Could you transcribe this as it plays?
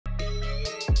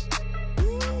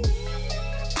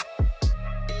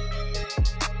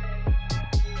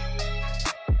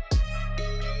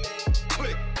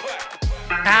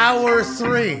Hour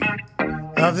 3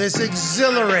 of this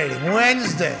exhilarating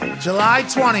Wednesday, July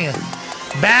 20th.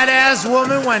 Badass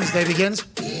Woman Wednesday begins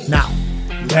now.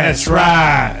 That's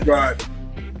right. Right.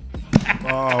 Oh,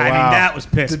 wow. I mean, that was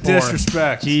piss poor.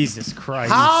 Disrespect. Jesus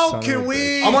Christ. How can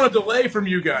we... I'm on a delay from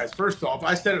you guys. First off,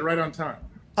 I said it right on time.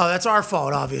 Oh, that's our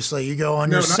fault, obviously. You go on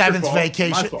No, your not your 7th fault.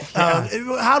 vacation. My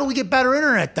fault. How do we get better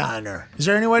internet down there? Is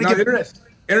there any way to No, get...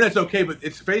 Internet's okay, but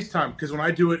it's FaceTime because when I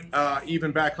do it,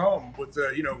 even back home with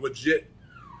legit,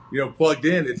 plugged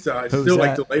in, it's still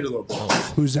like delayed a little bit.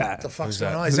 Who's that? What the fuck's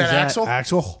going on? Is that Axel?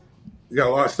 Axel? You got a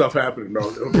lot of stuff happening,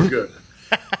 bro. We're good.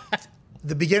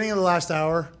 The beginning of the last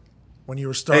hour, when you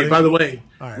were starting... Hey, by the way,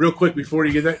 right. Real quick before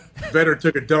you get that, Vetter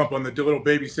took a dump on the little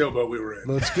baby sailboat we were in.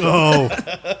 Let's go.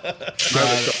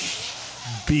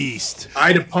 Beast. I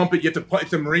had to pump it. You have to pump.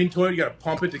 It's a marine toilet. You got to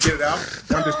pump it to get it out.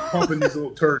 I'm just pumping these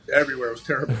little turds everywhere. It was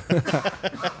terrible.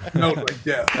 No, like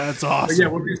death. That's awesome. But yeah,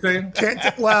 what were you saying?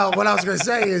 Well, what I was going to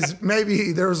say is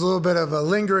maybe there was a little bit of a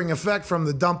lingering effect from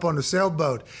the dump on the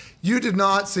sailboat. You did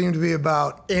not seem to be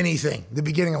about anything the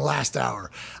beginning of last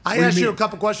hour. I asked you a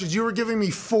couple questions. You were giving me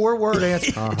 4-word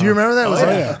answers. Do you remember that? It was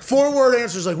yeah. 4-word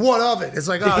answers like, what of it? It's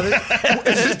like,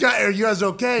 is this guy, are you guys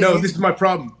okay? No, this is my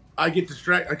problem. I get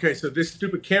distracted. Okay, so this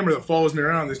stupid camera that follows me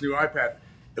around, this new iPad,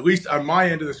 at least on my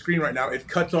end of the screen right now, it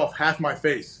cuts off half my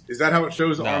face. Is that how it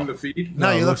shows on the feed?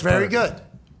 No, you look very good.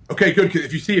 Okay, good. 'Cause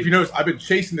if you notice, I've been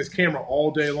chasing this camera all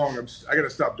day long. I got to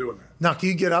stop doing that. Now, can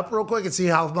you get up real quick and see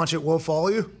how much it will follow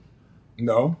you?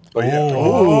 No. But yeah. The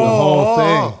whole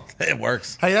thing. It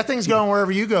works. Hey, that thing's going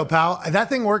wherever you go, pal. That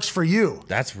thing works for you.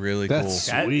 That's really That's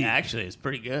cool. That sweet. actually is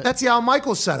pretty good. That's the Al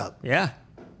Michaels setup. Yeah.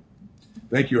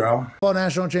 Thank you, Al.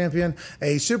 National champion,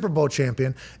 a Super Bowl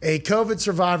champion, a COVID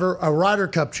survivor, a Ryder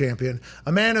Cup champion,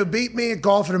 a man who beat me at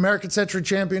golf at American Century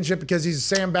Championship because he's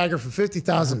a sandbagger for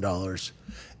 $50,000.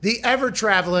 The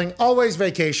ever-traveling, always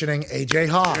vacationing, AJ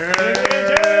Hawk.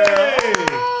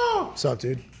 What's up,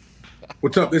 dude?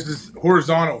 What's up? This is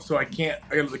horizontal, so I can't.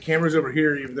 The camera's over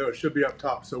here, even though it should be up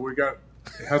top. So we got.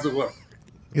 How's it look?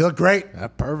 You look great.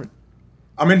 That's perfect.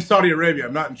 I'm in Saudi Arabia.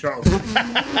 I'm not in Charleston.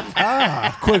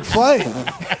 Quick flight.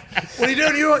 What are you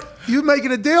doing? You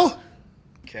making a deal?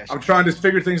 I'm trying to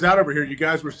figure things out over here. You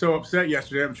guys were so upset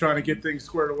yesterday. I'm trying to get things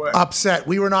squared away. Upset.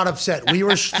 We were not upset. We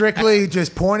were strictly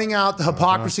just pointing out the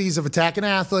hypocrisies of attacking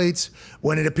athletes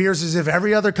when it appears as if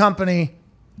every other company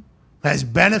has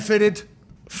benefited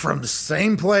from the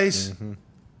same place.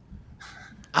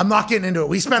 I'm not getting into it.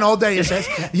 We spent all day yesterday.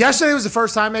 Yesterday was the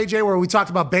first time, AJ, where we talked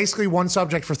about basically one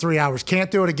subject for 3 hours. Can't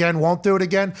do it again, won't do it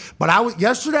again. But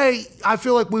yesterday, I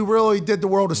feel like we really did the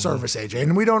world a service, AJ.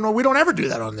 And we don't ever do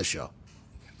that on this show.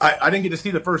 I didn't get to see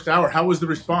the first hour. How was the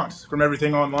response from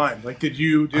everything online? Like,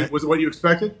 was it what you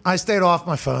expected? I stayed off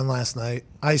my phone last night.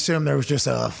 I assumed there was just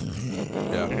I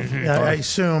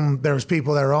assume there was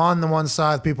people that were on the one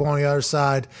side, people on the other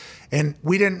side. And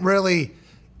we didn't really...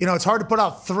 it's hard to put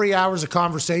out 3 hours of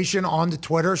conversation onto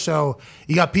Twitter. So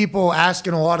you got people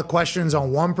asking a lot of questions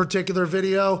on one particular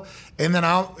video. And then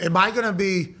am I going to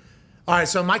be, all right,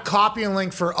 so my copy and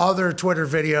link for other Twitter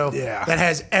video that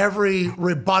has every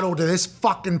rebuttal to this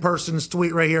fucking person's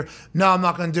tweet right here. No, I'm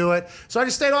not going to do it. So I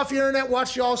just stayed off the internet,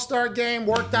 watched the All-Star game,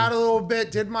 worked out a little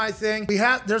bit, did my thing.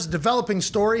 There's a developing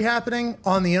story happening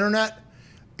on the internet.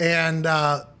 And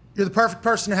you're the perfect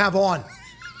person to have on.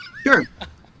 Sure.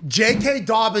 J.K.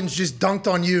 Dobbins just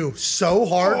dunked on you so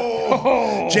hard.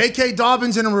 J.K.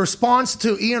 Dobbins, in a response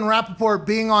to Ian Rappaport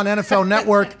being on NFL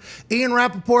Network, Ian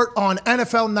Rappaport on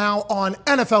NFL Now on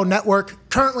NFL Network,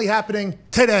 currently happening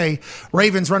today.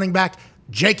 Ravens running back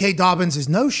J.K. Dobbins is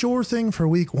no sure thing for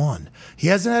week 1. He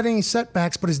hasn't had any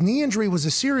setbacks, but his knee injury was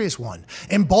a serious one.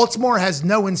 And Baltimore has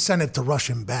no incentive to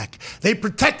rush him back. They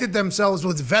protected themselves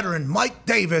with veteran Mike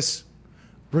Davis.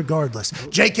 Regardless,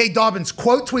 J.K. Dobbins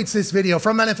quote tweets this video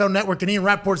from NFL Network, and Ian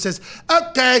Rappaport says,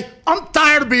 okay, I'm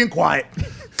tired of being quiet.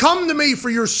 Come to me for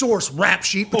your source, rap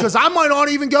sheet, because I might not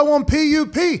even go on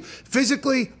PUP,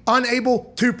 physically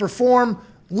unable to perform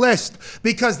list,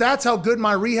 because that's how good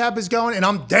my rehab is going, and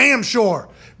I'm damn sure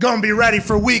going to be ready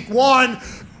for week 1.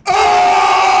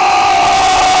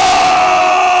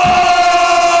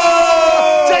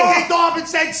 J.K. Dobbins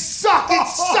said, suck it,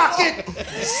 suck it,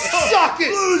 suck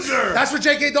it. Loser. That's what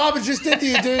J.K. Dobbins just did to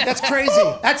you, dude. That's crazy.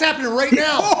 That's happening right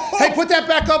now. Hey, put that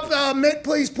back up, Mitt,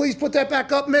 please. Please put that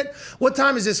back up, Mitt. What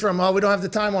time is this from? Oh, we don't have the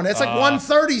time on it. It's like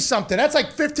 1:30 something. That's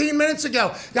like 15 minutes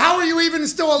ago. How are you even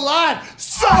still alive?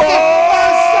 Suck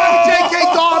it! J.K.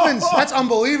 Dobbins. That's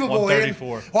unbelievable, Ian.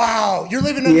 Wow, you're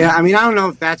living in... Yeah, I mean, I don't know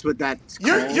if that's what that's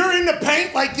called. You're in the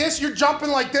paint like this. You're jumping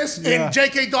like this. And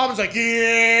J.K. Dobbins like,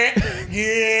 yeah,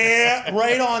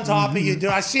 right on top of you,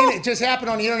 dude. I seen it. It just happened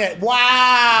on the internet.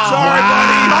 Wow. Sorry,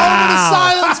 buddy. Moment of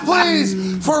silence, please,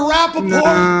 for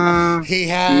Rappaport. He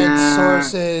had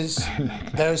sources.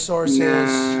 Those sources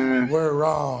were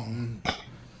wrong.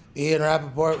 Ian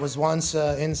Rappaport was once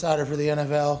an insider for the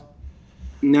NFL.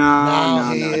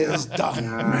 Now he is done.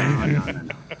 No.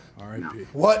 R.I.P.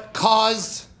 What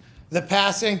caused the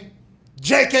passing?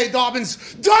 J.K. Dobbins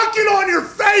dunking on your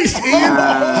face, Ian.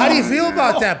 How do you feel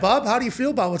about that, Bub? How do you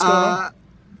feel about what's going on?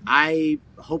 I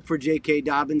hope for J.K.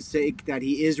 Dobbins' sake that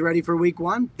he is ready for week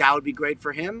 1. That would be great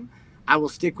for him. I will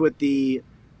stick with the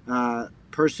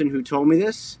person who told me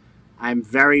this. I'm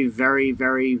very, very,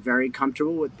 very, very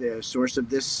comfortable with the source of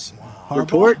this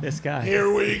report. This guy.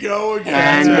 Here we go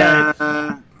again.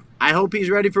 And I hope he's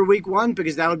ready for week 1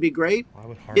 because that would be great.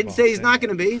 Didn't say he's not going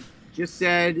to be. Just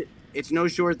said it's no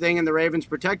sure thing and the Ravens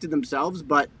protected themselves.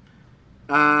 But,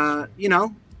 I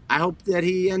hope that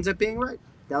he ends up being right.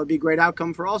 That would be a great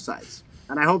outcome for all sides.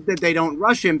 And I hope that they don't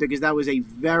rush him because that was a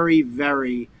very,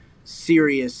 very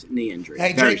serious knee injury.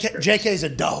 Hey, JK's a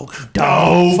dog.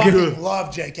 Fucking love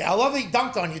JK. I love that he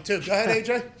dunked on you, too. Go ahead,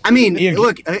 AJ. I mean,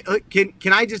 look,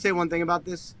 can I just say one thing about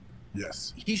this?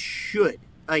 Yes. He should.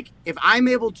 Like, if I'm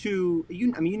able to,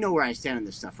 you know where I stand on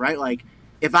this stuff, right? Like,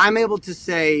 if I'm able to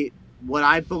say what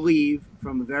I believe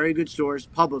from a very good source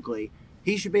publicly,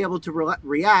 he should be able to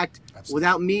react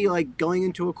without me, like, going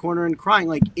into a corner and crying.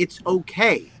 Like, it's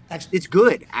okay. It's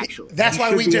good, actually. That's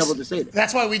why we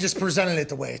just presented it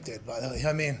the way it did, by the way.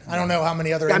 I mean, I don't know how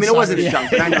many other insiders. I mean, it wasn't a junk,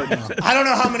 but I know. I don't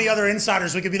know how many other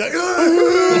insiders we could be like.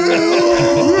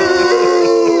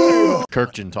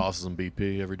 Kirkjian tosses him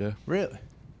BP every day. Really?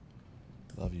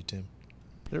 Love you, Tim.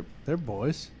 They're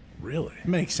boys. Really? It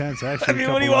makes sense, actually. I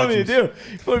mean, what do you want me to do?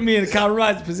 Putting me in a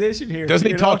compromised position here. Doesn't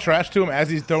he talk trash to him as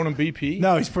he's throwing him BP?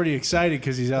 No, he's pretty excited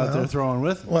because he's out there throwing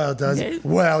with him. Well, does it?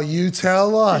 Well, you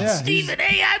tell us. Yeah. Stephen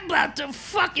A., I'm about to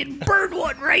fucking burn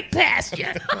one right past you.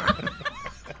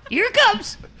 Here it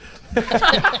comes.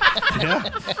 Yeah,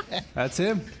 that's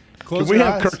him. Can we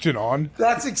have Kirkjian on?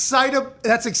 That's excited.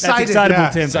 That's excitable,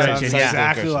 Yeah, Tim. sounds Kirkjian,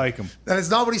 exactly like him. That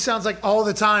is not what he sounds like all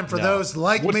the time for those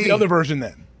like What's me. the other version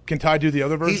then? Can Ty do the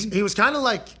other version? He was kind of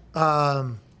like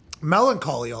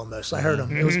melancholy almost. I heard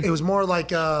him. It was more like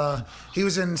he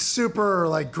was in super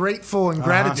like grateful and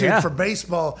gratitude for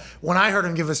baseball. When I heard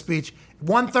him give a speech,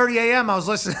 1:30 a.m. I was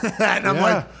listening to that and I'm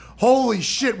like, holy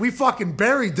shit, we fucking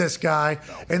buried this guy.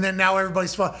 And then now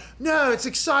everybody's no, it's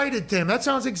excited, Tim. That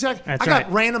sounds exactly. I got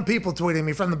random people tweeting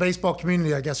me from the baseball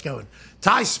community, I guess, going,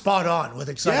 Ty's spot on with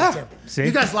excited Tim. See?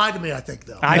 You guys lied to me, I think,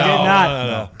 though. I did not.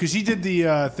 No. Because he did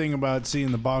the thing about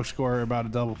seeing the box score about a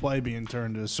double play being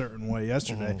turned a certain way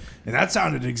yesterday. And that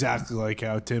sounded exactly like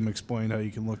how Tim explained how you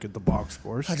can look at the box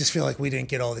scores. I just feel like we didn't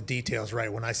get all the details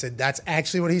right when I said that's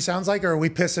actually what he sounds like, or are we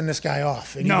pissing this guy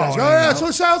off? And No, you guys go, no, yeah, that's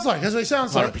what it sounds like. That's what he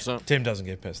sounds like. 100%. Tim doesn't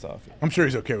get pissed off. I'm sure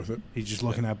he's okay with it. He's just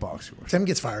looking at box scores. Tim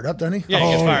gets fired up, doesn't he? Yeah,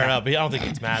 he gets fired up, but I don't think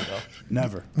he's mad, though.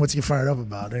 Never. What's he fired up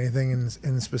about? Anything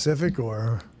in specific,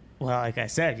 or? Well, like I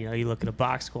said, you look at a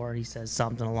box score and he says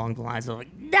something along the lines of like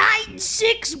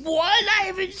 9-6-1. I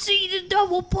haven't seen a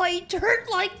double play turned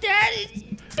like that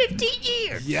in 15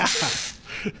 years. Yeah.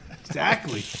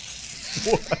 Exactly.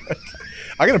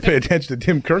 I got to pay attention to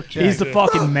Tim Kirkjian. he's the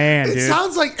fucking man, It dude.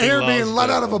 sounds like air being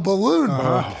let out of a balloon,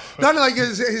 bro. Not like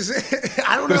his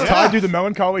I don't know. Does Ty do the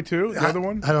melancholy too? The other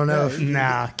one? I don't know.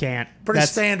 Nah, can't. Pretty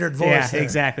standard voice Yeah, there.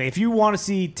 exactly. If you want to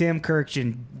see Tim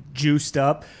Kirkjian juiced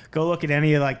up, go look at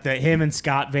any of like him and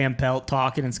Scott Van Pelt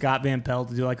talking, and Scott Van Pelt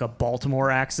to do like a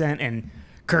Baltimore accent, and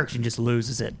Kirkjian just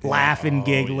loses it, laughing,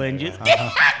 giggling. Just,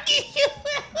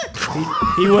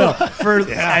 he will.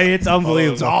 I mean, it's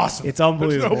unbelievable. It's awesome. It's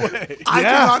unbelievable. I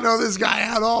cannot know this guy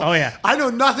at all. Oh, yeah. I know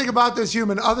nothing about this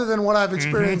human other than what I've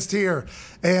experienced here.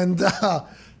 And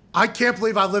I can't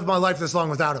believe I lived my life this long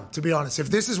without him, to be honest. If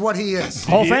this is what he is,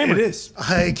 Hall of Famer. It is.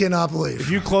 I cannot believe. If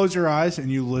you close your eyes and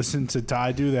you listen to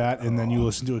Ty do that, and then you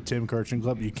listen to a Tim Kirkjian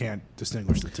clip, you can't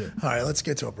distinguish the two. All right, let's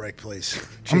get to a break, please.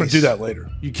 I'm going to Jeez. do that later.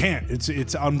 You can't.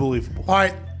 It's unbelievable. All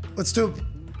right, let's do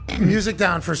music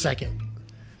down for a second.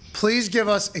 Please give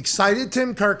us excited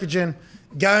Tim Kirkjian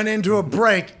going into a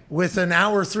break with an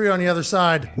hour 3 on the other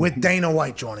side with Dana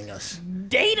White joining us.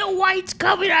 Dana White's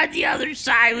coming on the other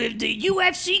side with the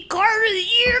UFC card of the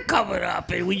year coming up.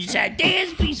 And we just had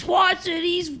Dansby Swanson.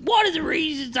 He's one of the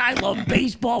reasons I love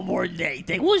baseball more than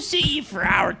anything. We'll see you for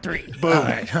hour 3. Boom.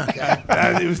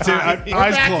 It was Tim.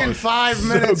 We're back in 5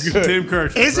 minutes. good. Tim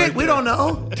Kirk. Is it? We don't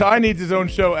know. Ty needs his own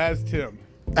show as Tim.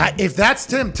 If that's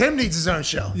Tim, Tim needs his own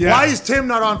show. Yeah. Why is Tim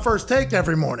not on First Take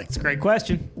every morning? It's a great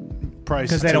question. Price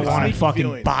Because they don't want to fucking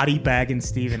feeling. body bagging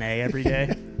Stephen A. every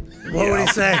day. What would he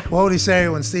say? What would he say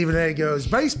when Stephen A. goes,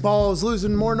 baseball is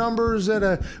losing more numbers at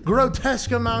a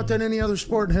grotesque amount than any other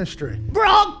sport in history?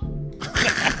 Wrong.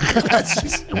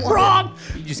 Wrong.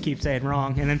 You just keep saying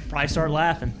wrong and then probably start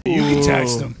laughing. You can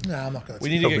text him. No, I'm not going to. We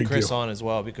need to get big Chris deal. on as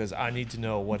well because I need to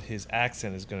know what his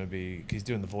accent is going to be. He's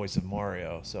doing the voice of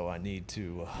Mario, so I need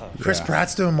to. Chris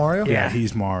Pratt's doing Mario? Yeah,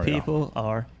 he's Mario. People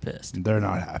are pissed. They're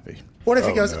not happy. What if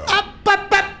he goes,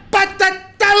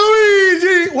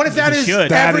 Luigi? What if that is should.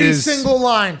 That every is- single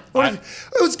line? What if,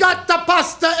 who's got the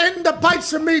pasta and the pipes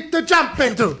for me to jump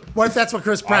into? What if that's what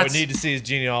Chris I Pratt's... would need to see his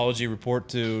genealogy report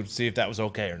to see if that was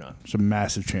okay or not. There's a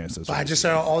massive chance that's I just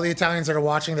said all the Italians that are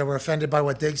watching that were offended by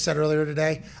what Diggs said earlier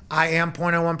today. I am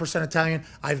 0.01% Italian.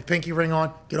 I have a pinky ring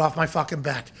on. Get off my fucking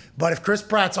back. But if Chris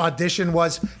Pratt's audition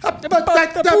was...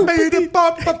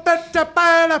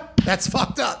 That's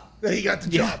fucked up. He got the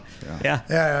job. Yeah.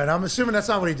 Yeah, and I'm assuming that's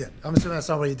not what he did.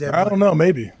 I don't know,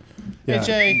 maybe. Yeah,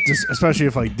 just especially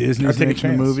if like Disney's take a making a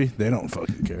chance. movie, they don't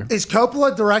fucking care. Is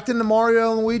Coppola directing the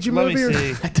Mario and Luigi Let me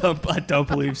movie? see. I don't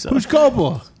believe so. Who's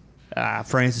Coppola?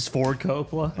 Francis Ford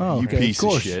Coppola. Oh, You okay, piece of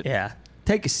course. shit. Yeah.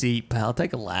 Take a seat, pal.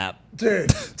 Take a lap. Dude,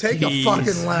 take a Jeez.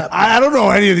 fucking lap. I don't know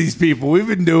any of these people. We've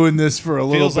been doing this for a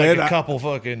little Feels bit. like a couple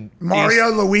fucking Mario,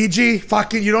 Luigi?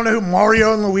 Fucking, you don't know who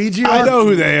Mario and Luigi are? I know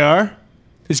who they are.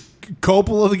 Is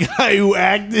Coppola the guy who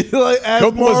acted like as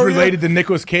Coppola's Mario? related to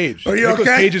Nicolas Cage. Are you Nicolas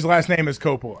okay? Cage's last name is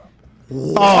Coppola.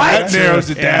 Oh, that narrows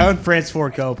it down. Francis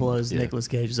Ford Coppola is Nicolas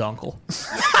Cage's uncle.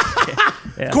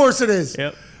 Of course it is.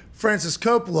 Yep. Francis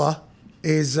Coppola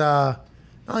is, not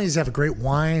only does he have a great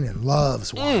wine and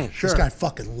loves wine. This guy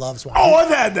fucking loves wine. Oh, I've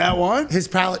had that one. His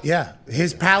palate, yeah.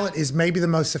 His palate is maybe the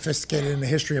most sophisticated in the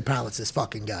history of palates, this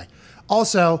fucking guy.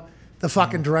 Also, the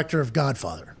fucking director of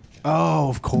Godfather. Oh,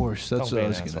 of course. That's Don't what be I an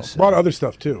was going asshole. to say. A lot of other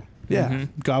stuff too. Yeah,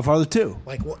 Godfather 2.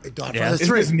 Like, what? Godfather Yeah. Isn't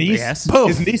 3. his niece? Yes. Both.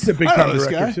 His niece is a big I know time this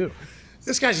director guy. too.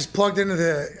 This guy's just plugged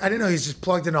into I didn't know he's just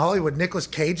plugged into Hollywood. Nicolas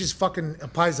Cage is fucking a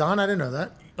paisan. I didn't know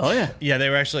that. Oh, yeah. Yeah, they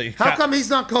were actually. How come he's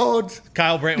not called?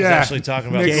 Kyle Brandt was Yeah. actually talking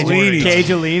about Nick this Leany. morning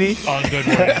Cageolini. on Good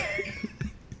Morning.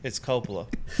 It's Coppola.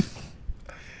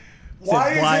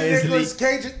 Why isn't Nicolas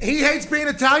Cage? He hates being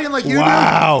Italian like you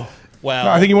Wow. Well,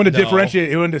 No, I think he wanted to no. differentiate.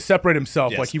 He wanted to separate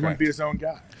himself. Yes, Like he wouldn't correct. be his own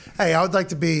guy. do. Hey, I would like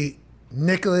to be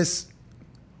Nicolas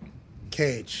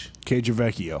Cage.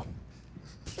 Cagevecchio.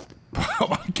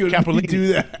 Why couldn't Capolini. he do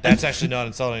that? That's actually not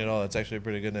insulting at all. That's actually a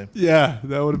pretty good name. Yeah,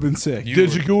 that would have been sick. You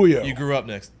DiGiulio. You grew up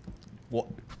next. What?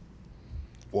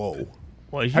 Whoa.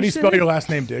 What, How do you spell your last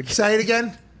name, Dig? Say it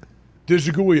again.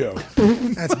 DiGiulio.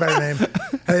 That's a better name.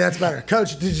 Hey, that's better.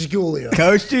 Coach DiGiulio.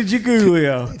 Coach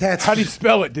DiGiulio. That's How do you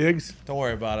spell it, Diggs? Don't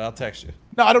worry about it. I'll text you.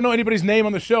 No, I don't know anybody's name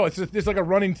on the show. It's like a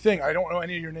running thing. I don't know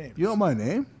any of your names. You know my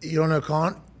name? you don't know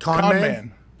Con Con Man?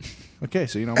 Man. Okay,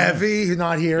 so you know my name. Evie, who's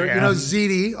not here. You know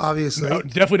ZD, obviously. No,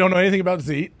 definitely don't know anything about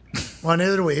Zeet. Well,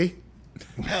 neither do we.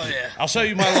 Hell yeah! I'll show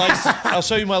you my license. I'll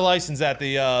show you my license at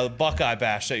the Buckeye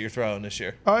Bash that you're throwing this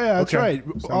year. Oh, yeah, that's Okay. right.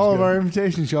 Sounds All of good. our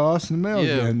invitations got lost in the mail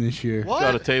Yeah. again this year.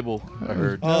 Got a table, I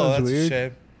heard. Oh, was that's weird.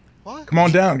 a shame. Come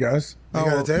on down, guys. You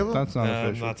got a table? That's not No, I'm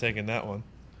official. not taking that one.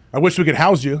 I wish we could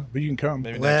house you, but you can come.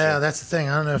 Maybe next Well, year. that's the thing.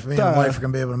 I don't know if me and my wife are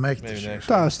going to be able to make it Maybe this year. next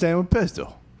Thought I was staying with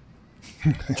Pistol.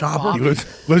 Chopper? He lives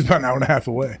about an hour and a half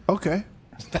away. Okay.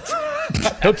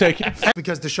 He'll take you.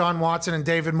 Because Deshaun Watson and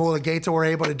David Mulligata were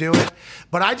able to do it.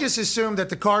 But I just assumed that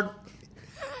the card...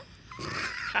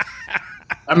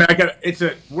 I mean,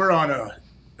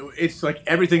 it's like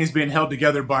everything is being held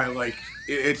together by like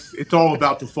it's all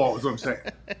about to fall. Is what I'm saying.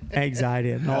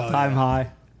 Anxiety at an all-time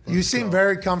high. You seem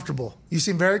very comfortable. You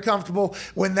seem very comfortable.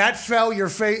 When that fell, your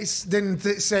face didn't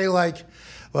say like,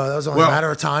 well, that was only a Well-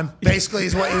 matter of time. Basically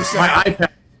is what you said.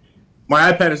 My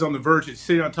iPad is on the verge. It's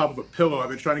sitting on top of a pillow. I've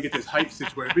been trying to get this height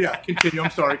situated. But yeah, continue. I'm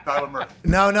sorry, Kyler Murray.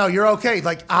 No, you're okay.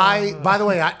 Like by the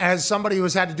way, as somebody who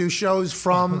has had to do shows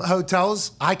from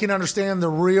hotels, I can understand the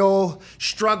real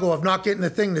struggle of not getting the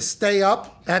thing to stay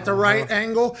up at the right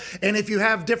angle. And if you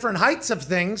have different heights of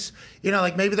things,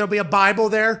 like maybe there'll be a Bible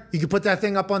there. You can put that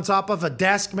thing up on top of a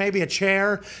desk, maybe a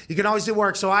chair. You can always do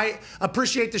work. So I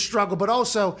appreciate the struggle, but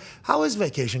also, how is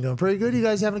vacation going? Pretty good? You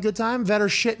guys having a good time? Vet or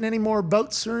shitting any more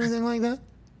boats or anything like that?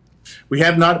 We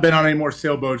have not been on any more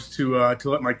sailboats to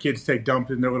let my kids take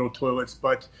dumps in their little toilets,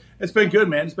 but it's been good,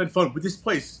 man. It's been fun. But this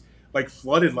place like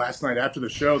flooded last night after the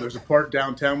show. There's a part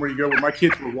downtown where you go where my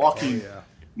kids were walking.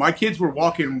 My kids were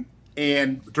walking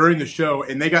and during the show,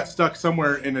 and they got stuck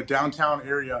somewhere in a downtown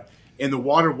area, and the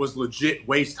water was legit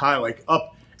waist high, like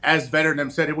up. As Vetter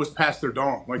them said, it was past their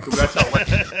dong. Like that's how it went.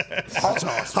 That's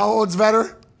awesome. How old's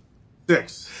Vetter?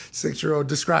 6. 6-year-old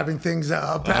describing things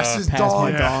past his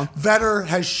dong. Vetter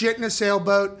has shit in a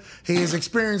sailboat. He has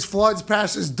experienced floods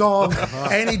past his dong,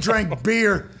 and he drank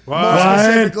beer. More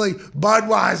specifically,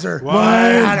 Budweiser.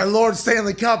 At a Lord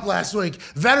Stanley Cup last week.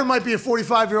 Vetter might be a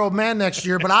 45-year-old man next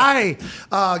year, but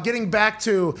getting back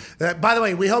to that, by the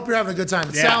way, we hope you're having a good time.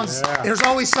 It sounds, there's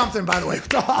always something, by the way, with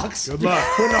the Hawks. Good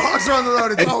luck. When the Hawks are on the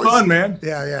road, it's always fun, man.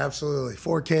 Yeah, absolutely.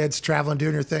 4 kids, traveling,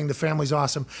 doing your thing. The family's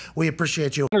awesome. We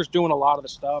appreciate you. There's doing a lot of the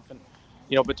stuff, and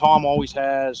but Tom always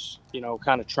has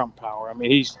kind of Trump power. I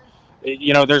mean, he's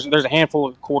there's a handful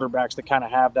of quarterbacks that kind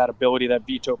of have that ability, that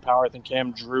veto power. I think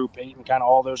him, Drew, Peyton, kind of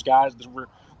all those guys,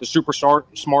 the super smart,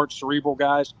 cerebral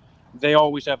guys, they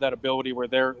always have that ability where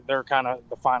they're kind of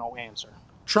the final answer.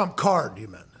 Trump card, you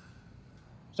meant?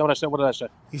 Is that what I said? What did I say?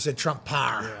 You said Trump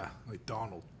power. Yeah, like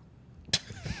Donald.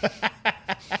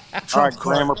 All right,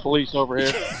 grammar police over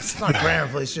here. It's not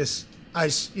grammar police, just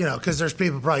because there's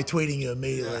people probably tweeting you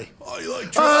immediately. Oh, you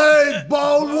like Hey,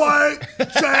 bald white,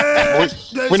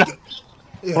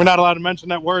 We're not allowed to mention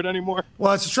that word anymore.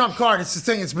 Well, it's a Trump card. It's the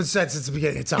thing that's been said since the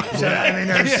beginning of time. So, I mean,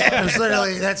 there's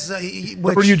literally that's.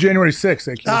 For you, January 6th.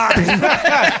 Thank you.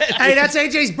 Hey, that's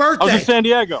AJ's birthday. I was in San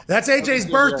Diego. That's AJ's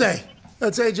birthday.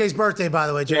 That's AJ's birthday, by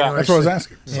the way, January. That's what I was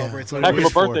asking. Heck of a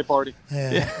birthday party.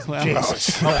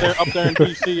 Jesus. Up there in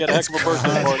D.C. at a heck of a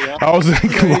birthday party. Huh? I was in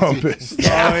Columbus.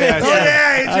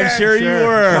 AJ. I'm sure you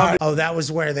were. Oh, that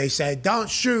was where they said, "Don't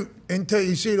shoot until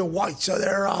you see the whites of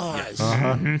their eyes."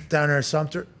 Down there in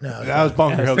Sumter. No, That was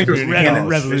Bunker Hill. I think it was Community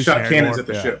cannons. They shot Revolutionary cannons War. at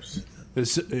the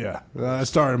ships. That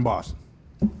started in Boston.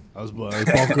 That was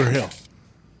Bunker Hill.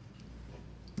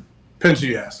 Depends who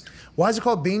you ask. Why is it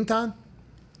called Beantown?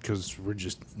 Because we're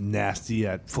just nasty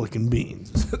at flicking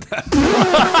beans. Hell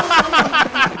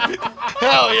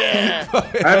yeah! I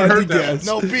haven't heard that.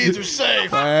 No beans are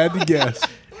safe. I had to guess.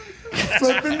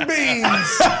 Flipping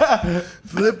beans.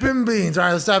 Flipping beans. All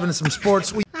right, let's dive into some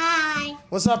sports. Hi.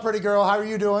 What's up, pretty girl? How are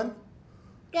you doing?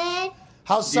 Good.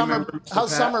 How's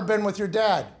summer been with your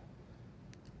dad?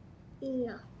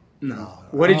 No.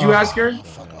 What did you ask her?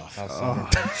 Fuck off.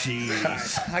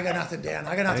 Jeez. I got nothing, Dan.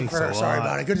 I got nothing for her. Sorry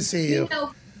about it. Good to see you.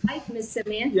 Miss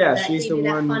Samantha. Yeah, she's the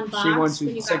one. She wants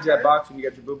you to take that box when you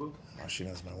got your boo boo. Oh, she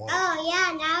knows my wife. Oh,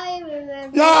 yeah, now I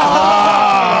remember.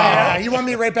 Yeah, you want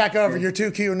me right back over. You're too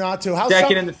cute not to.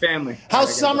 Second in the family.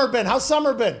 How's summer been? How's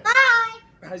summer been? Hi.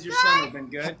 How's your summer been?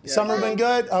 Good? Yeah. Summer been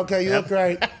good? Okay, you look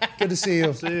great. Good to see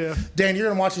you. See ya. Dan, you're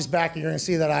going to watch this back and you're going to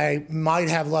see that I might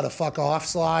have let a fuck off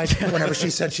slide whenever she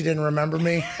said she didn't remember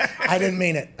me. I didn't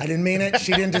mean it.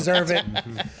 She didn't deserve it.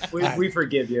 We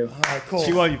forgive you. All right, cool.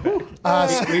 She want you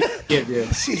back. We forgive you.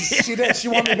 She did. She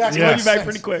wanted me back. She want you back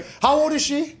pretty quick. How old is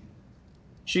she?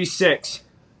 She's 6.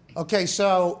 Okay,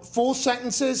 so full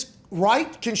sentences.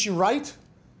 Write? Can she write?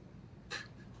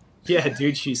 Yeah,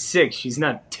 dude, she's 6. She's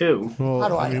not 2. Well, How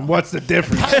do I know? what's the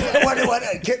difference?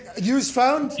 Use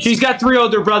phone? She's got 3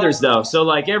 older brothers, though. So,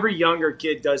 like, every younger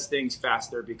kid does things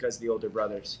faster because of the older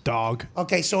brothers. Dog.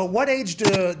 Okay, so at what age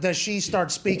does she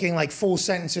start speaking like full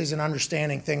sentences and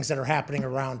understanding things that are happening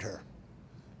around her?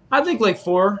 I think like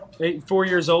 4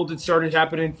 years old, it started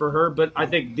happening for her. But I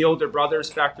think the older brothers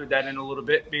factored that in a little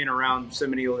bit, being around so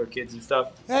many older kids and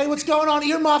stuff. Hey, what's going on?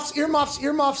 Earmuffs, earmuffs,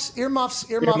 earmuffs, earmuffs,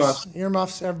 earmuffs,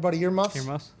 earmuffs. Everybody, earmuffs.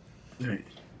 Earmuffs.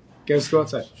 Guys, go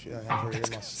outside. She doesn't have her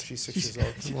earmuffs. She's 6 years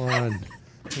old. Come on.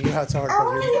 You know how it's hard. I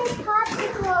want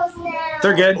popsicles now.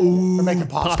 They're good. They're making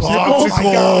popsicles. Oh my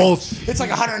God. It's like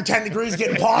 110 degrees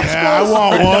getting popsicles. Yeah, I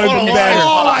want one better.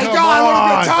 Oh my God, what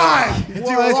a good time. It's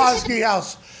your Losky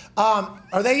house.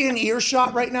 Are they in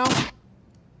earshot right now?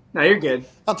 No, you're good.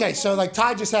 Okay, so like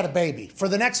Ty just had a baby. For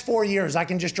the next 4 years, I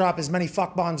can just drop as many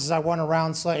fuck bombs as I want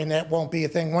around, and that won't be a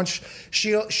thing. Once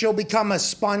she'll become a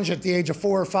sponge at the age of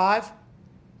 4 or 5.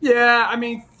 Yeah, I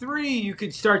mean 3, you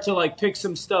could start to like pick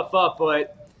some stuff up,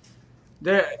 but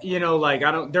they're they're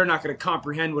not going to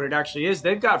comprehend what it actually is.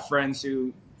 They've got friends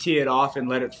who tee it off and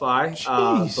let it fly.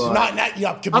 But Not in that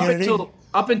yup community.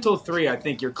 Up until 3, I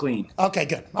think you're clean. Okay,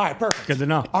 good. All right, perfect. Good to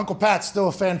know. Uncle Pat's still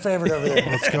a fan favorite over there.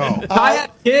 Let's go. Ty had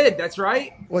a kid, that's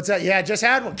right. What's that? Yeah, just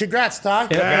had one. Congrats, Ty.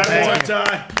 Yeah,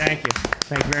 Congrats. Thank you.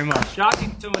 Thank you very much.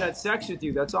 Shocking someone had sex with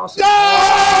you. That's awesome.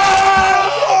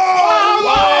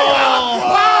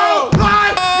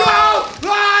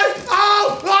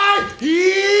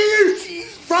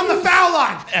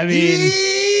 on. I mean,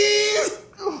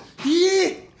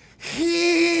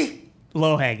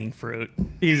 low-hanging fruit.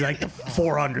 He's like the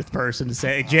 400th person to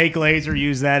say. Jake Laser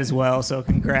used that as well, so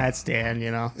congrats, Dan.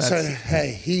 You know. So,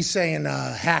 hey, he's saying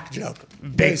hack joke.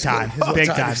 Big time. Big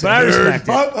time. But I respect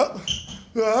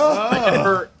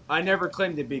it. I never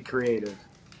claimed to be creative.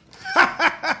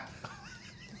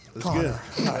 That's good.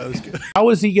 That was good. How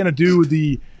is he going to do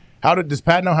the? Does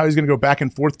Pat know how he's going to go back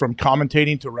and forth from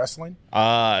commentating to wrestling?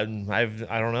 I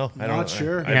don't know. Not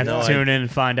sure. You have to tune in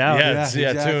and find out. Yeah,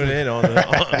 exactly. Tune in on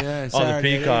the on the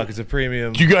Peacock. It's a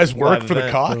premium. Do you guys work live for the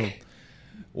event. Cock? Boom.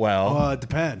 Well, It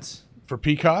depends. For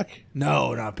Peacock?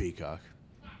 No, not Peacock.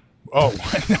 Oh,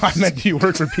 no, I meant do you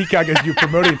work for Peacock as you're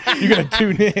promoting? You got to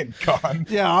tune in, Con.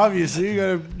 Yeah, obviously you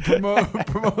got to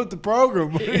promote the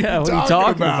program. What Yeah, what are you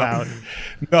talking about?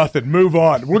 Nothing. Move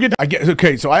on. We're gonna.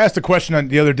 Okay. So I asked a question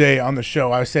the other day on the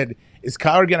show. I said, "Is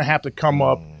Kyler going to have to come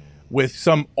up with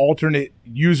some alternate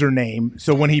username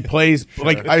so when he plays?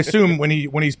 Like, I assume when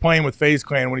he's playing with FaZe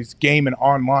Clan, when he's gaming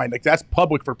online, like that's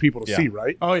public for people to see,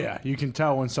 right? Oh yeah, you can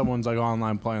tell when someone's like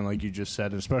online playing, like you just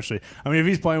said. Especially, I mean, if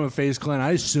he's playing with FaZe Clan,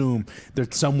 I assume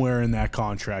that somewhere in that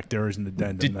contract there is an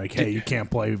addendum, hey, you can't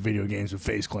play video games with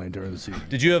FaZe Clan during the season.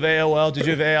 Did you have AOL? Did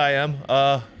you have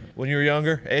AIM when you were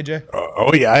younger, AJ?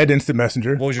 Oh yeah, I had Instant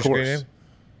Messenger. What was your screen name?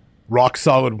 Rock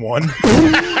Solid 1.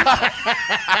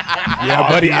 Yeah,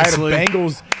 buddy. I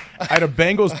had a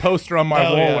Bengals poster on my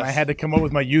wall, and I had to come up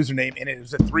with my username, and it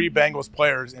was 3 Bengals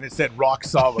players, and it said Rock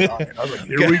Solid on it. I was like,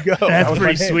 here we go. That's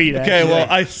pretty sweet. Okay, well,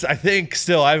 I think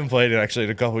still I haven't played it actually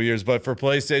in a couple of years, but for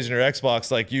PlayStation or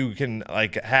Xbox, like you can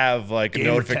like have like a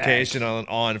notification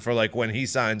on for like when he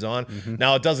signs on.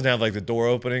 Now it doesn't have like the door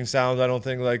opening sounds, I don't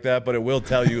think like that, but it will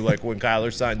tell you like when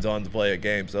Kyler signs on to play a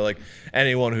game. So like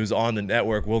anyone who's on the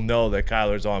network will know that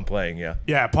Kyler's on playing. Yeah.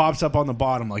 Yeah, it pops up on the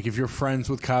bottom. Like if you're friends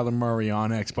with Kyler Murray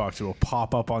on Xbox, it will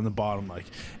pop up on the bottom like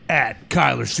at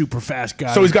Kyler Super Fast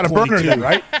Guy. So he's got a 22. burner then,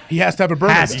 right? He has to have a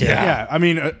burner. Has to. Yeah, I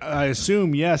mean, I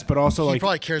assume yes, but also He like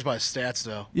probably cares about his stats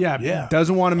though. yeah,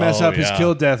 doesn't want to mess up his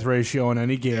kill death ratio in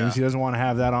any games. He doesn't want to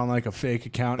have that on like a fake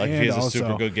account. Like and if he has also, a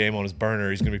super good game on his burner,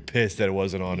 he's gonna be pissed that it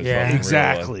wasn't on his fucking real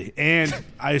exactly. one. And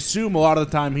I assume a lot of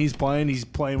the time he's playing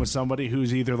with somebody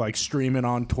who's either like streaming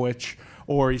on Twitch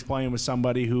or he's playing with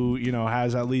somebody who, you know,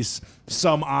 has at least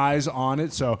some eyes on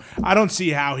it. So I don't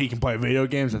see how he can play video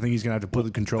games. I think he's going to have to put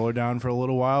the controller down for a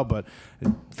little while, but it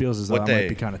feels as though that might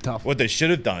be kind of tough. What they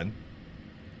should have done,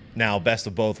 now best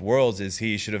of both worlds, is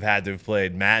he should have had to have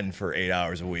played Madden for 8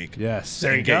 hours a week. Yes.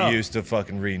 There you and get go. used to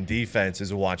fucking reading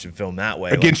defenses and watching film that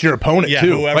way. Against your opponent,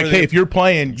 too. Like, hey, if you're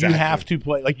playing, you have to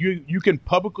play. Like, you can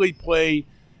publicly play.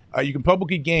 You can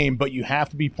publicly game, but you have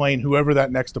to be playing whoever that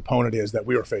next opponent is that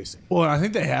we are facing. Well, I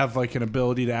think they have like an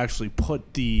ability to actually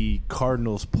put the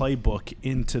Cardinals playbook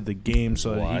into the game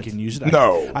so that you can use it.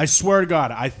 No. I swear to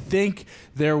God, I think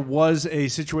there was a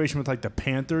situation with like the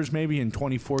Panthers maybe in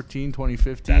 2014,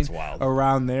 2015. That's wild.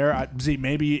 Around there. See,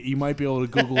 maybe you might be able to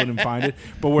Google it and find it.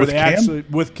 But where With they Cam? actually,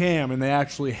 with Cam, and they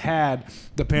actually had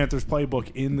the Panthers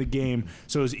playbook in the game,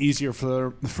 so it was easier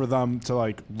for them to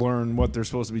like learn what they're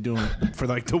supposed to be doing for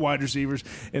like the wide receivers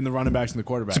and the running backs and the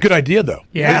quarterbacks. It's a good idea, though.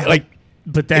 Yeah. Like,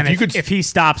 But then If you could- if he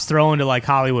stops throwing to like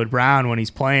Hollywood Brown when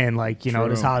he's playing, like, you know,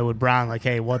 True. does Hollywood Brown like,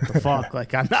 hey, what the fuck?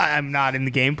 Like, I'm not in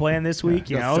the game plan this week,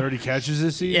 you Got know? 30 catches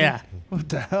this season? Yeah. What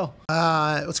the hell?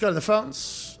 Let's go to the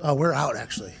phones. Oh, we're out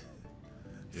actually.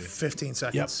 15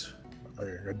 seconds.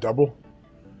 a double.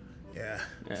 Yeah.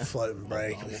 Floating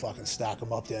break. We fucking stack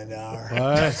them up the end of the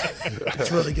hour. What?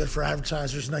 It's really good for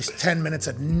advertisers. Nice 10 minutes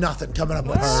of nothing coming up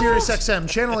on Sirius XM,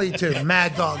 Channel 82,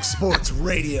 Mad Dog Sports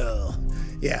Radio.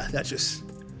 Yeah, that's just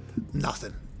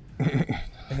nothing. You know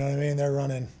what I mean? They're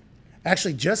running.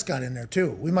 Actually, just got in there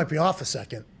too. We might be off a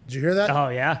second. Did you hear that? Oh,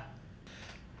 yeah.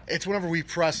 It's whenever we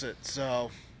press it,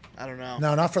 so I don't know.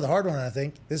 No, not for the hard one, I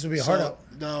think. This would be a hard out.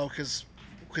 No, because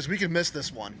we could miss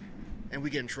this one, and we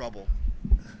get in trouble.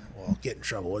 Well, get in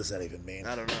trouble. What does that even mean?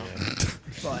 I don't know.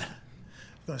 What? You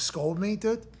gonna scold me,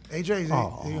 dude? AJ, you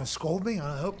gonna scold me?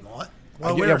 I hope not.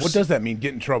 Well, What does that mean?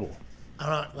 Get in trouble? I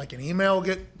don't know, like an email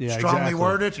get Yeah, strongly exactly.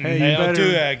 worded. Hey, Hey, you don't better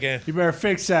do that again. You better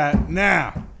fix that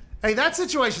now. Hey, that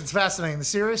situation's fascinating. The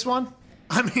serious one?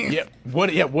 I mean,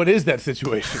 What is that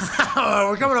situation?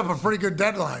 we're coming up a pretty good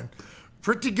deadline.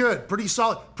 Pretty good, pretty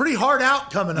solid, pretty hard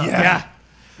out coming up. Yeah.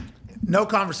 No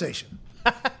conversation.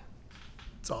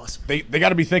 It's awesome. They got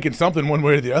to be thinking something one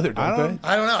way or the other, don't they?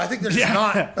 I don't know. I think they're just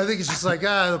not. I think it's just like,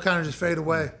 it'll kind of just fade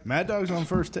away. Mad Dog's on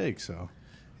first take, so.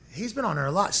 He's been on there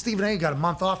a lot. Stephen A. got a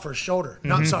month off for his shoulder.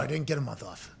 No, I'm sorry, didn't get a month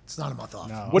off. It's not a month off.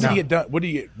 No. What did he get done? What did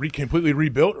he get completely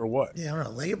rebuilt or what? Yeah, I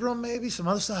don't know. Labrum maybe, some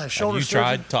other stuff. Have Shoulder you surgery.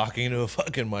 tried talking to a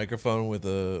fucking microphone with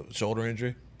a shoulder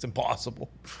injury? It's impossible.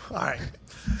 All right.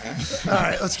 All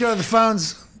right, let's go to the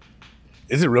phones.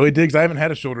 Is it really, Diggs? I haven't had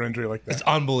a shoulder injury like that. It's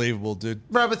unbelievable, dude.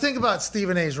 Bro, but think about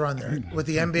Stephen A.'s run there with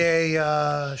the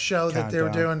NBA show that they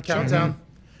were doing, Countdown,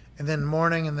 and then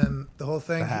morning, and then the whole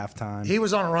thing. The halftime. He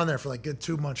was on a run there for like good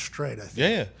 2 months straight, I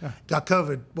think. Yeah. Got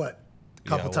COVID, what? A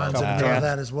couple times in the Yeah. middle of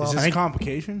that as well. Is this a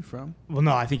complication from? Well,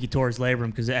 no, I think he tore his labrum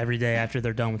because every day after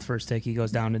they're done with first take, he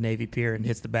goes down to Navy Pier and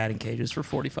hits the batting cages for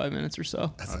 45 minutes or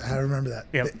so. I remember that.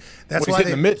 Yep. That's Well, why he's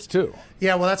hitting the mitts too.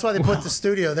 Yeah, well, that's why they put the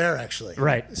studio there, actually.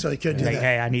 Right. So he could do Like, that.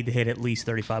 hey, I need to hit at least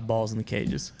 35 balls in the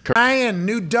cages. Ryan,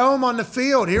 new dome on the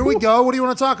field. Here we go. What do you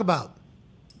want to talk about?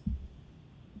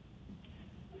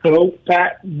 Hello,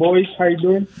 Pat, boys. How you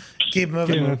doing? Keep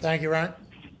moving. Thank you, Ryan.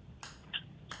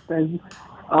 Thank you.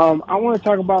 I want to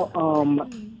talk about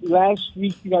last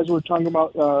week. You guys were talking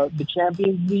about the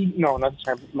Champions League. No, not the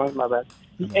Champions. My bad.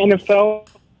 The NFL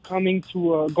coming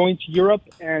to going to Europe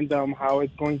and how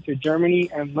it's going to Germany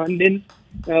and London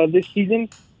this season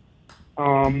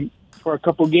for a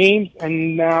couple games.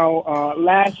 And now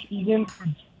last season for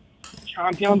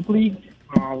Champions League,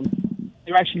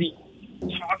 they're actually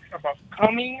talks about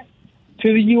coming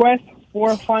to the U.S.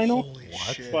 for a final.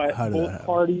 But both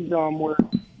parties were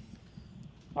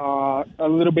a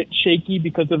little bit shaky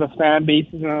because of the fan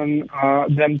bases and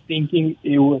them thinking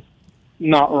it was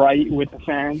not right with the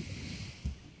fans.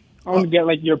 I want to get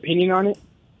like your opinion on it.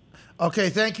 Okay,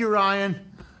 thank you, Ryan.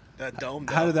 That dome.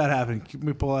 How did that happen? Can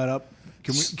we pull that up?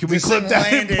 Can we This clip thing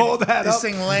that landed, and pull that This up?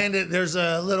 thing landed. There's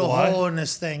a little What? hole in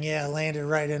this thing. Yeah, landed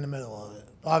right in the middle of it.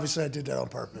 Obviously, I did that on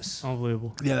purpose.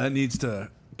 Unbelievable. Yeah, that needs to.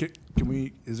 Can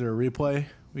we? Is there a replay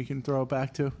we can throw it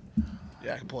back to?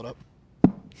 Yeah, I can pull it up.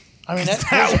 I mean,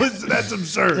 that's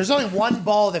absurd. There's only one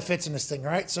ball that fits in this thing,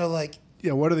 right? So, like,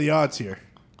 Yeah, what are the odds here?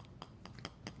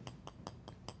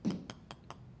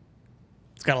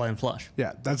 It's got to land flush.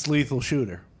 Yeah, that's lethal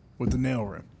shooter with the nail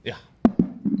rim. Yeah.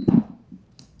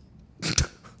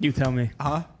 You tell me.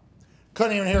 Huh?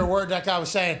 couldn't even hear a word that guy was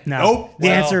saying. No. Nope. The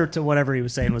answer to whatever he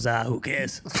was saying was, who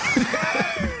cares?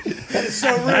 That is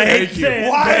so rude. I hate saying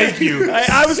it. Thank you.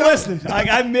 I was listening.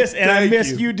 I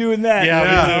missed you doing that.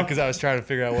 Yeah, because I was trying to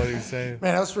figure out what he was saying.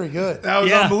 Man, that was pretty good. That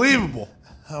was unbelievable.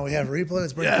 Oh, we have a replay.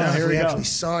 Let's break Yeah, it down. here We we go. actually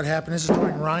saw it happen. This is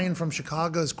during Ryan from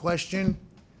Chicago's question.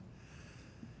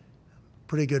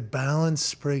 Pretty good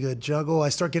balance, pretty good juggle. I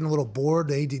start getting a little bored.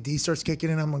 The ADD starts kicking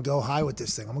in. I'm going to go high with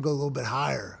this thing. I'm going to go a little bit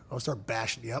higher. I'll start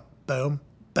bashing. Yep. Boom.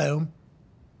 Boom.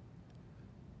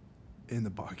 In the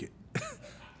bucket.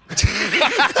 I was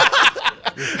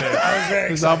very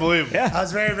It's excited. unbelievable. Yeah. I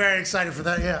was very, very excited for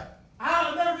that. Yeah.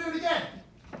 I'll never do it again.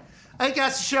 I think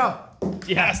that's the show.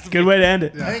 Yes. Good way to end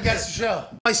it. I think that's the show.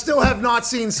 I still have not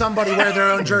seen somebody wear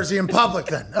their own jersey in public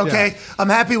then. Okay? I'm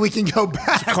happy we can go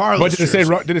back. But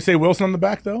did it say Wilson on the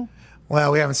back, though?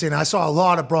 Well, we haven't seen it. I saw a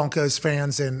lot of Broncos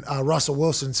fans and Russell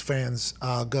Wilson's fans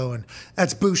going,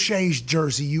 that's Boucher's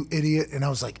jersey, you idiot. And I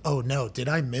was like, oh, no, did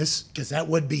I miss? Because that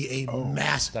would be a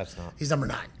massive. That's not. He's number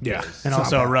 9. Yeah. And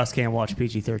also, Russ can't watch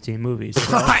PG-13 movies.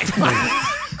 So.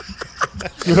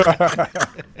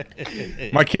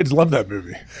 My kids love that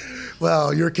movie.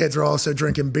 Well, your kids are also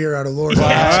drinking beer out of Lord's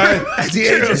at the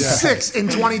age of 6 in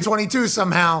 2022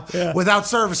 somehow without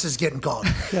services getting called.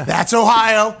 That's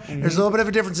Ohio. There's a little bit of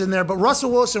a difference in there. But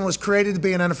Russell Wilson was created to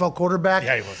be an NFL quarterback.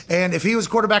 Yeah, he was. And if he was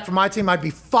quarterback for my team, I'd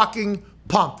be fucking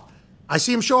pumped. I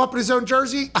see him show up in his own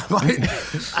jersey.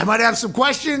 I might have some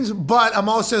questions, but I'm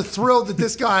also thrilled that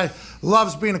this guy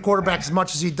loves being a quarterback as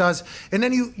much as he does. And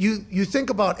then you think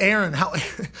about Aaron, how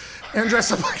Aaron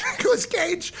dressed up like Nicolas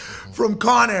Cage from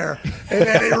Con Air, and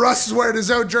then Russ is wearing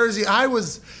his own jersey.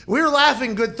 We were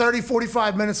laughing good 30,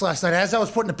 45 minutes last night as I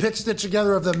was putting a pick stitch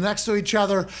together of them next to each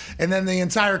other, and then the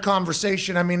entire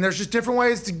conversation. I mean, there's just different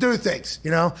ways to do things,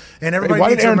 you know. And everybody. Why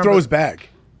needs did to Aaron remember- throw his bag?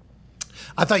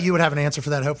 I thought you would have an answer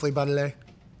for that, hopefully, by today.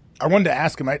 I wanted to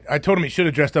ask him. I told him he should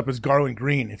have dressed up as Garland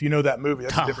Green. If you know that movie,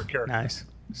 that's a different character. Nice.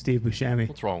 Steve Buscemi.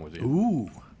 What's wrong with you? Ooh.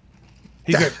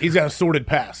 He's got a sordid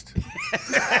past.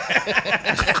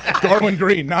 Garland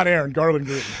Green, not Aaron. Garland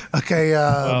Green. Okay,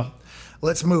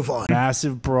 let's move on.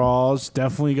 Massive brawls.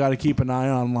 Definitely got to keep an eye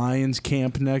on Lions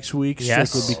camp next week.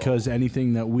 Yes. Strictly because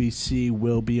anything that we see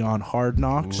will be on Hard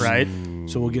Knocks. Right.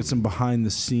 So we'll get some behind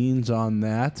the scenes on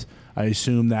that. I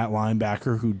assume that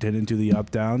linebacker who didn't do the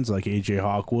up downs, like AJ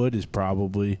Hawkwood, is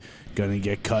probably going to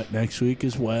get cut next week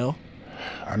as well.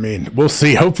 I mean, we'll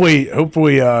see. Hopefully,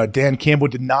 Dan Campbell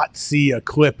did not see a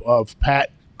clip of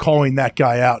Pat calling that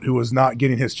guy out who was not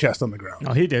getting his chest on the ground.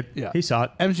 Oh, he did. Yeah. He saw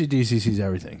it. MCDC sees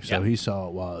everything, so he saw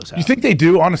it while it was happening. You think they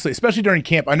do, honestly, especially during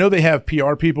camp? I know they have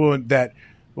PR people that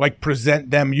like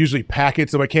present them usually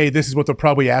packets of like, hey, this is what they'll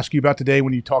probably ask you about today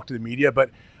when you talk to the media.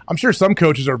 But I'm sure some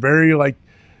coaches are very like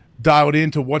dialed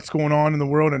into what's going on in the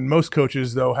world, and most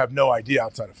coaches though have no idea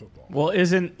outside of football. Well,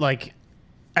 isn't like,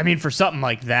 I mean, for something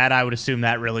like that, I would assume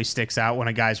that really sticks out when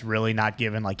a guy's really not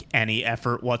given like any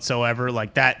effort whatsoever.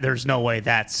 Like that, there's no way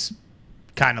that's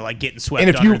kind of like getting swept And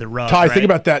if under you, the rug. Ty, right? think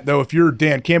about that though. If you're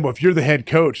Dan Campbell, if you're the head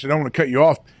coach, I don't want to cut you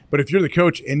off, but if you're the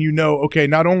coach and you know, okay,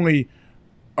 not only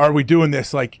are we doing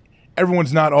this, like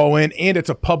everyone's not all in, and it's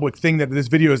a public thing that this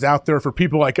video is out there for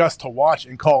people like us to watch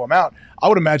and call them out. I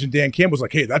would imagine Dan Campbell's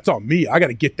like, hey, that's on me. I got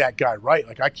to get that guy right.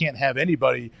 Like I can't have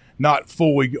anybody not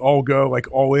fully all go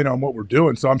like all in on what we're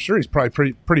doing. So I'm sure he's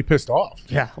probably pretty pissed off.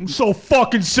 Yeah, I'm so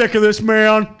fucking sick of this,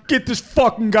 man. Get this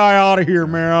fucking guy out of here,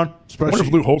 man. I wonder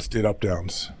if Lou Holtz did up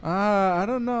downs. I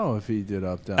don't know if he did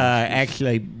up down.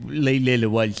 Actually, Lee Lilla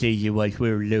one season was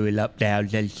we were doing up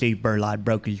downs, and Steve Berline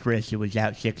broke his wrist and was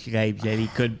out 6 games, and he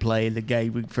couldn't play in the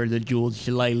game for the Jules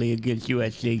Shillelagh against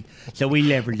USC. So we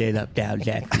never did up downs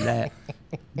after that.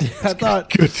 I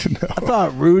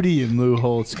thought Rudy and Lou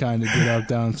Holtz kind of did up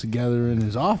downs together in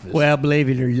his office. Well, believe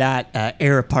it or not,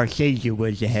 Eric Parcesia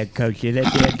was the head coach, and then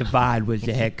Dan Devine was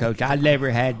the head coach. I never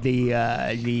had the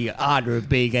honor of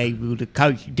being able to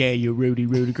coach Daniel Rudy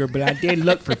Rudiger, but I did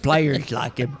look for players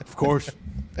like him. Of course.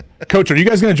 Coach, are you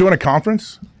guys going to join a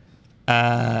conference?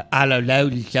 I don't know.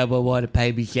 Does someone want to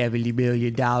pay me $70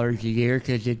 million a year?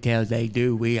 Because until they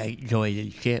do, we ain't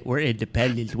joining shit. We're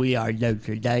independents. We are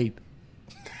Notre Dame.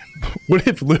 What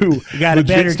if Lou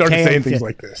legit started saying things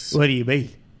like this? What do you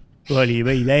mean? What do you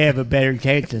mean? They have a better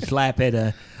chance of slapping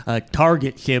a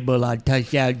target symbol on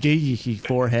Touchdown Jesus'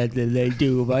 forehead than they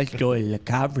do of us joining the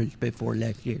conference before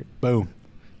next year. Boom.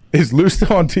 Is Lou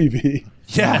still on TV?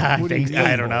 Yeah,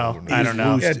 I don't know. I don't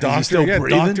know. Yeah,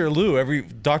 Dr. Lou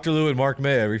Dr. Lou and Mark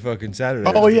May every fucking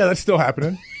Saturday. Oh yeah, that's still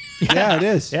happening. Yeah, it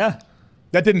is. Yeah.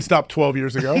 That didn't stop 12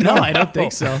 years ago. No, I don't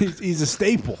think so. He's a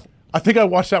staple. I think I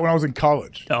watched that when I was in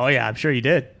college. Oh yeah, I'm sure you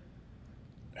did.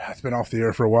 It's been off the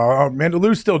air for a while. Oh, man,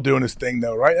 Lou's still doing his thing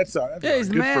though, right? That's yeah, he's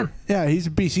the man. Yeah, he's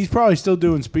a beast. He's probably still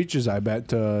doing speeches, I bet,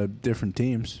 to different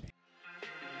teams.